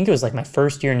I think it was like my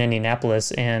first year in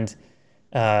Indianapolis, and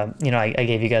I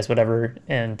gave you guys whatever,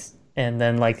 and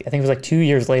then like I think it was like 2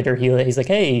 years later, he's like,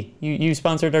 hey, you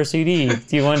sponsored our CD.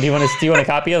 Do you want a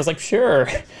copy? I was like, sure.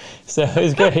 So it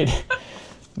was great.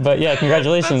 But yeah,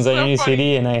 congratulations on your new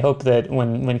CD, and I hope that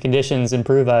when conditions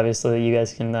improve, obviously you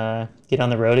guys can get on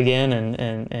the road again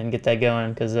and get that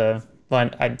going. Because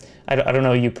I don't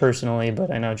know you personally,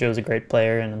 but I know Joe's a great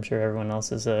player, and I'm sure everyone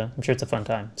else is. I'm sure it's a fun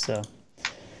time. So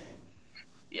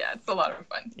yeah, it's a lot of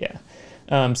fun. Yeah.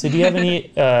 So do you have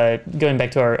any going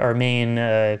back to our main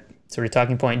sort of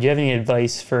talking point? Do you have any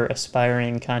advice for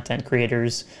aspiring content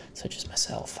creators such as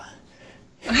myself?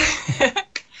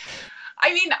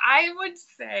 I mean, I would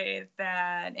say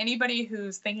that anybody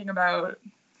who's thinking about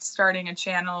starting a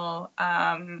channel,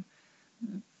 I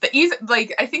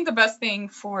think the best thing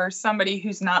for somebody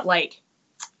who's not like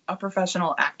a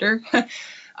professional actor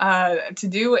to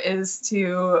do is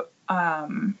to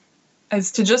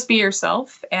just be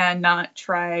yourself and not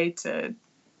try to,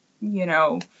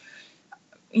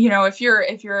 if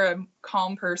you're a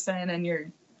calm person and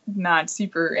you're not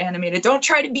super animated, don't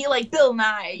try to be like Bill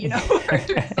Nye, or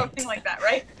something like that,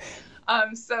 right?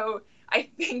 So I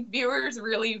think viewers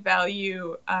really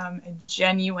value a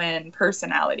genuine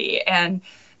personality, and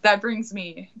that brings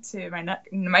me to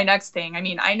my next thing. I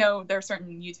mean, I know there are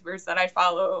certain YouTubers that I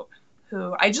follow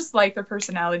who I just like their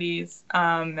personalities,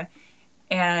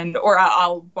 and or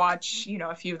I'll watch, you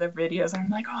know, a few of their videos and I'm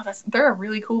like, oh, they're a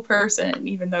really cool person,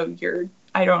 even though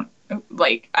I don't know.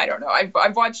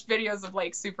 I've watched videos of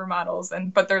like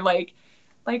supermodels but they're like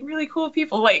really cool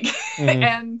people, like, Mm-hmm.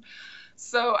 and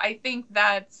so I think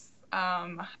that's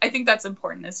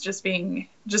important. Is just being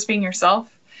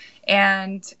yourself,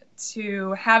 and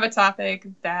to have a topic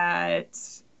that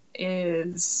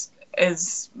is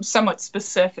somewhat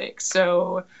specific.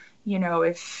 So, you know,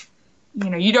 if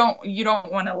you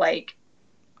don't want to like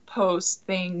post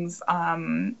things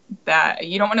that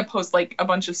you don't want to post like a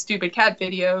bunch of stupid cat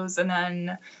videos and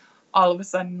then all of a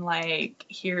sudden like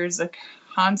here's a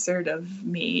concert of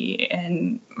me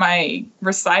and my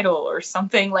recital or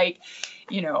something, like,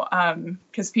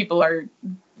 because people are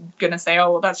gonna say,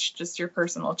 oh, well, that's just your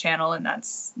personal channel and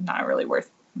that's not really worth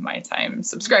my time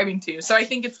subscribing to. So I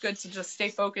think it's good to just stay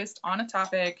focused on a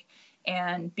topic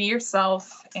and be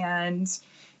yourself. And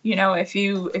if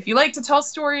you like to tell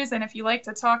stories and if you like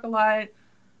to talk a lot,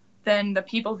 then the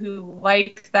people who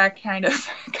like that kind of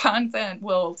content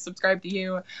will subscribe to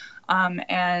you,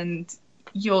 and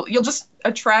you'll just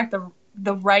attract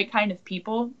the right kind of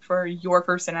people for your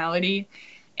personality.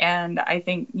 And I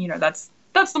think that's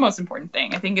the most important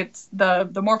thing. I think it's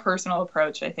the more personal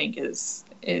approach, I think, is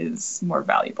more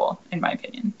valuable, in my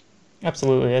opinion.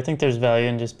 Absolutely. I think there's value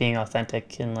in just being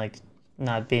authentic and like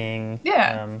not being,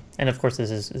 and of course this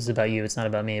is about you, it's not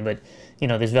about me, but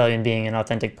there's value in being an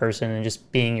authentic person and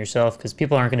just being yourself, because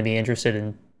people aren't going to be interested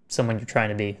in someone you're trying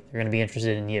to be. They're going to be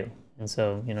interested in you. And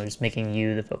so, just making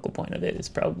you the focal point of it is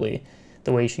probably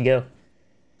the way you should go.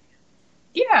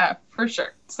 Yeah, for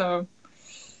sure. So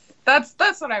that's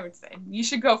what I would say. You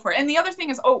should go for it. And the other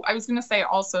thing is, I was going to say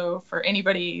also, for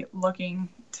anybody looking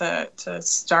to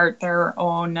start their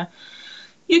own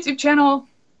YouTube channel,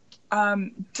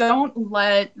 don't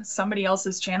let somebody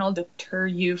else's channel deter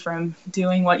you from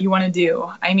doing what you want to do.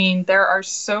 I mean, there are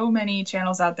so many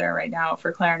channels out there right now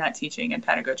for clarinet teaching and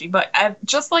pedagogy, but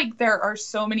just like there are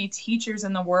so many teachers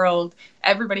in the world,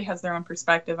 everybody has their own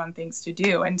perspective on things to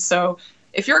do. And so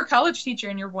if you're a college teacher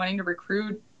and you're wanting to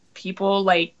recruit people,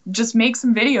 like, just make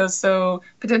some videos so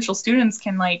potential students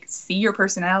can like see your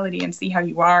personality and see how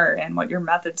you are and what your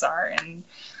methods are. And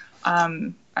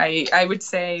I would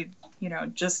say,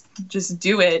 just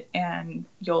do it and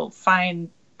you'll find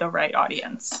the right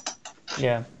audience.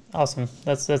 Yeah, awesome.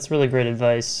 That's really great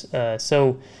advice.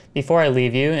 So before I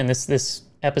leave you, and this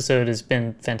episode has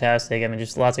been fantastic. I mean,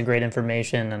 just lots of great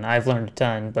information, and I've learned a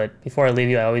ton. But before I leave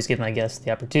you, I always give my guests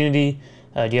the opportunity.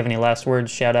 Do you have any last words,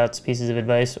 shout outs, pieces of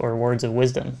advice, or words of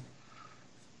wisdom?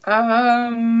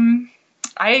 Aside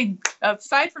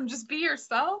from just be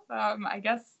yourself, I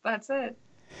guess that's it.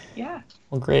 Yeah.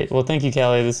 Well, great. Well, thank you,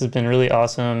 Callie. This has been really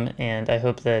awesome, and I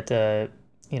hope that the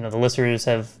listeners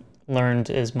have learned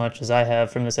as much as I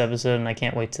have from this episode, and I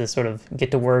can't wait to sort of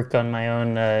get to work on my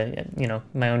own,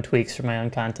 my own tweaks for my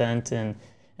own content, and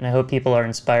I hope people are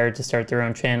inspired to start their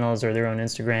own channels or their own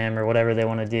Instagram or whatever they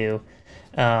want to do.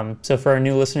 So for our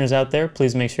new listeners out there,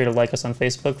 please make sure to like us on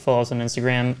Facebook, follow us on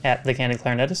Instagram at The Candid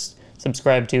Clarinetist,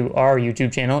 subscribe to our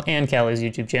YouTube channel and Callie's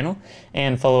YouTube channel,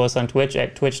 and follow us on Twitch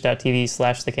at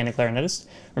twitch.tv/The Candid Clarinetist.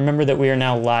 Remember that we are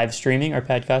now live streaming our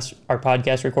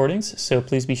podcast recordings, so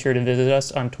please be sure to visit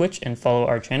us on Twitch and follow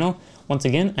our channel. Once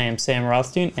again, I am Sam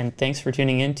Rothstein, and thanks for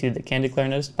tuning in to The Candid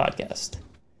Clarinetist podcast.